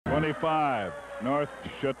25, North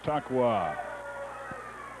Chautauqua.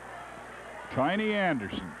 Tiny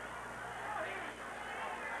Anderson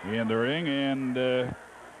in the ring, and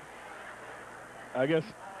I guess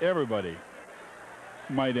everybody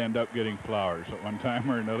might end up getting flowers at one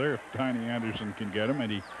time or another if Tiny Anderson can get them,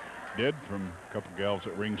 and he did from a couple gals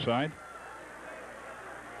at ringside.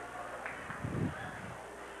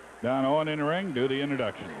 Don Owen in the ring, do the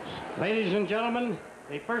introductions. Ladies and gentlemen,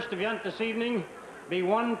 the first event this evening be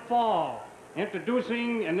one fall.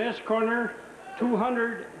 Introducing in this corner,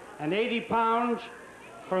 280 pounds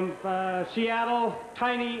from Seattle,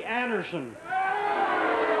 Tiny Anderson.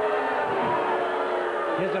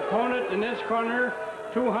 His opponent in this corner,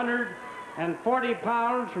 240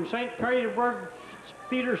 pounds from St.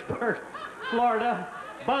 Petersburg, Florida,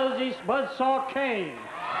 Buzzsaw Kane.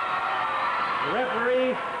 The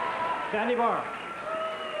referee, Sandy Barr.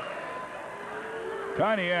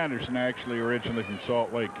 Tiny Anderson actually originally from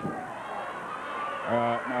Salt Lake.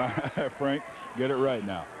 Frank, get it right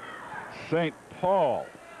now. St. Paul,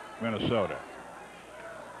 Minnesota.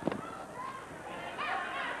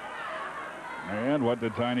 And what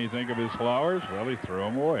did Tiny think of his flowers? Well, he threw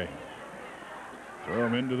them away. Threw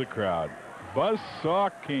them into the crowd. Buzzsaw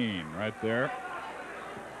Kane right there.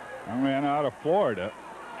 A man out of Florida.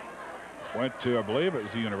 Went to, I believe it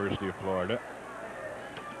was the University of Florida.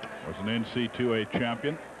 Was an NC2A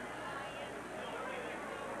champion.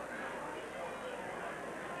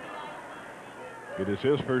 It is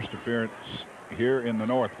his first appearance here in the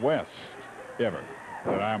Northwest ever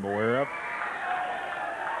that I'm aware of.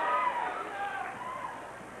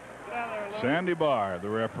 Sandy Barr, the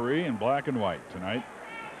referee, in black and white tonight.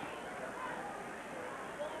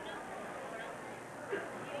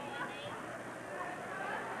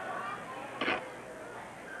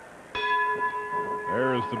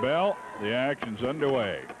 There is the bell. The action's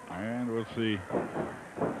underway. And we'll see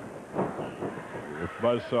if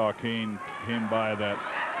Buzzsaw Kane came by that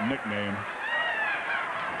nickname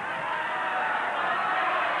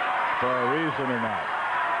for a reason or not.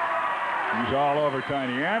 He's all over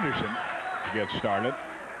Tiny Anderson to get started.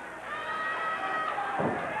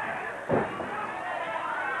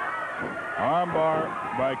 Armbar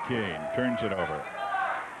by Kane. Turns it over.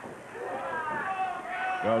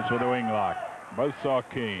 Goes with a wing lock. Buzzsaw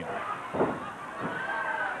Kane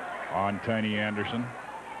on Tiny Anderson.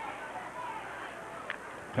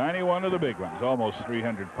 Tiny, one of the big ones, almost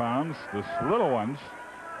 300 pounds. The little ones,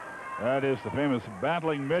 that is the famous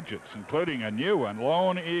battling midgets, including a new one,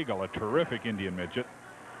 Lone Eagle, a terrific Indian midget.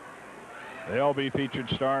 They'll be featured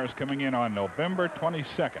stars coming in on November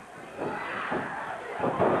 22nd.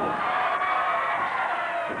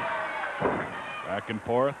 Back and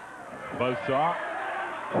forth, Buzzsaw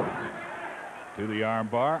to the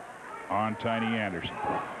armbar on Tiny Anderson.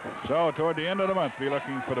 So toward the end of the month, be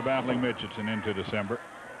looking for the battling midgets and into December.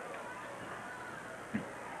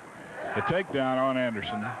 The takedown on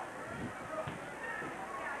Anderson.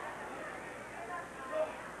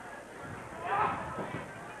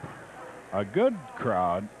 A good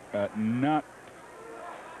crowd, not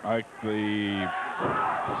like the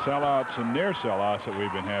sellouts and near sellouts that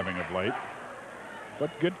we've been having of late, but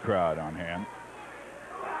good crowd on hand.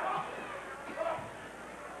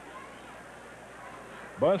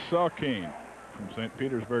 Buzzsaw Kane from St.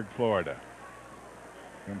 Petersburg, Florida.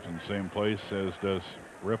 Comes in the same place as does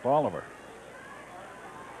Rip Oliver.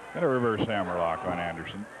 And a reverse hammerlock on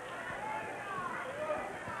Anderson.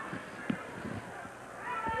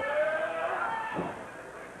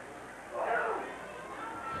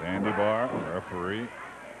 Sandy Barr, referee,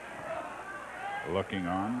 looking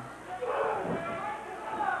on.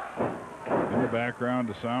 In the background,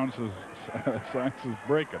 the sounds is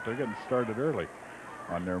breaking. They're getting started early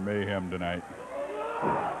on their mayhem tonight.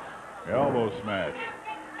 Elbow smash.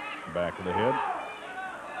 Back of the head.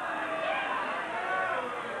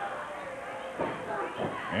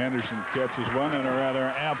 Anderson catches one in a rather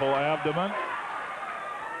ample abdomen.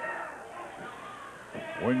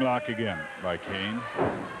 Wing lock again by Kane.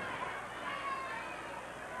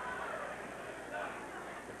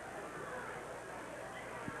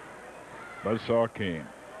 Buzzsaw Kane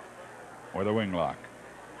with a wing lock.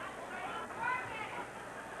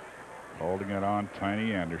 Holding it on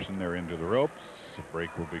Tiny Anderson. They're into the ropes. A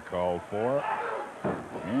break will be called for.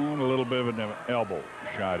 And a little bit of an elbow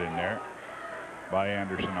shot in there by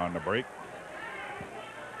Anderson on the break.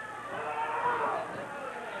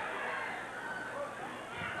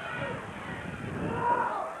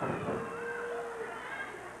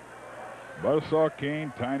 Buzzsaw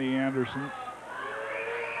Kane, Tiny Anderson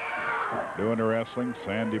doing the wrestling.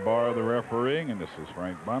 Sandy Barr, the refereeing, and this is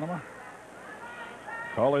Frank Bonema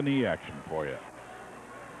calling the action for you.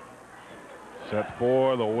 Set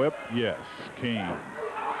for the whip. Yes, Kane. And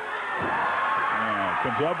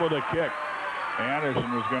comes up with a kick.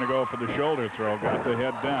 Anderson was going to go for the shoulder throw. Got the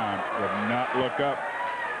head down. Did not look up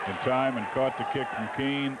in time and caught the kick from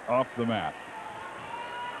Kane off the mat.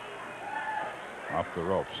 Off the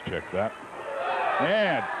ropes. Check that.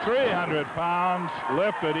 And 300 pounds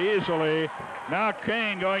lifted easily. Now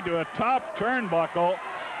Kane going to a top turnbuckle.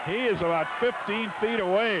 He is about 15 feet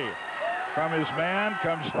away from his man.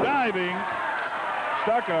 Comes diving.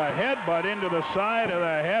 Stuck a headbutt into the side of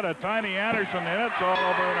the head of Tiny Anderson, and it's all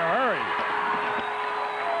over in a hurry.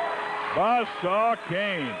 Buzzsaw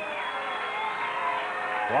Kane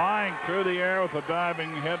flying through the air with a diving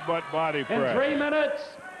headbutt body press. In 3 minutes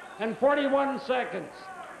and 41 seconds,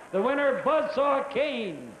 the winner, Buzzsaw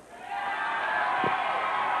Kane.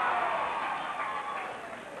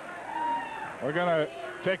 We're going to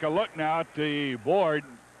take a look now at the board,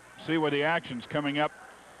 see where the action's coming up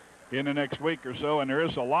in the next week or so, and there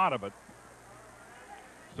is a lot of it.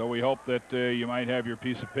 So we hope that you might have your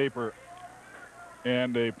piece of paper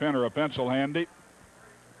and a pen or a pencil handy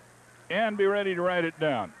and be ready to write it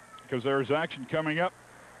down, because there is action coming up.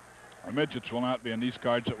 Our midgets will not be in these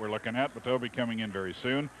cards that we're looking at, but they'll be coming in very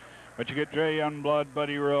soon. But you get Jay Youngblood,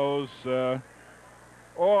 Buddy Rose,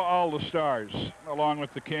 all the stars, along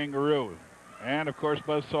with the Kangaroo, and of course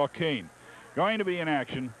Buzzsaw Kane, going to be in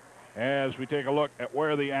action as we take a look at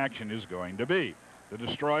where the action is going to be. The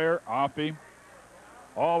Destroyer, Offie,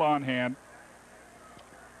 all on hand.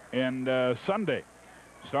 And Sunday,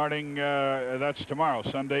 starting, that's tomorrow,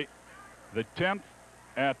 Sunday, the 10th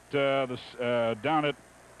at down at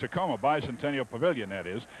Tacoma Bicentennial Pavilion, that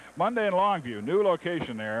is. Monday in Longview, new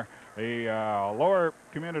location there, a Lower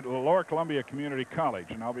Columbia Community College,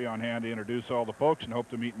 and I'll be on hand to introduce all the folks and hope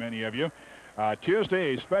to meet many of you.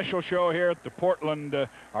 Tuesday, a special show here at the Portland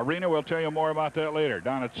Arena. We'll tell you more about that later.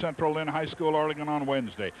 Down at Central Lynn High School, Oregon on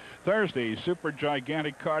Wednesday. Thursday, super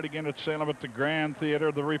gigantic card again at Salem at the Grand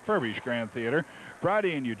Theater, the refurbished Grand Theater.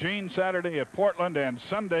 Friday in Eugene, Saturday at Portland, and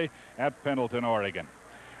Sunday at Pendleton, Oregon.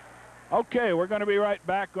 Okay, we're going to be right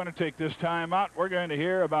back. Going to take this time out. We're going to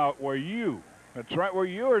hear about where you, that's right, where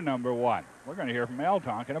you're number one. We're going to hear from Al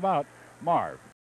talking about Marv.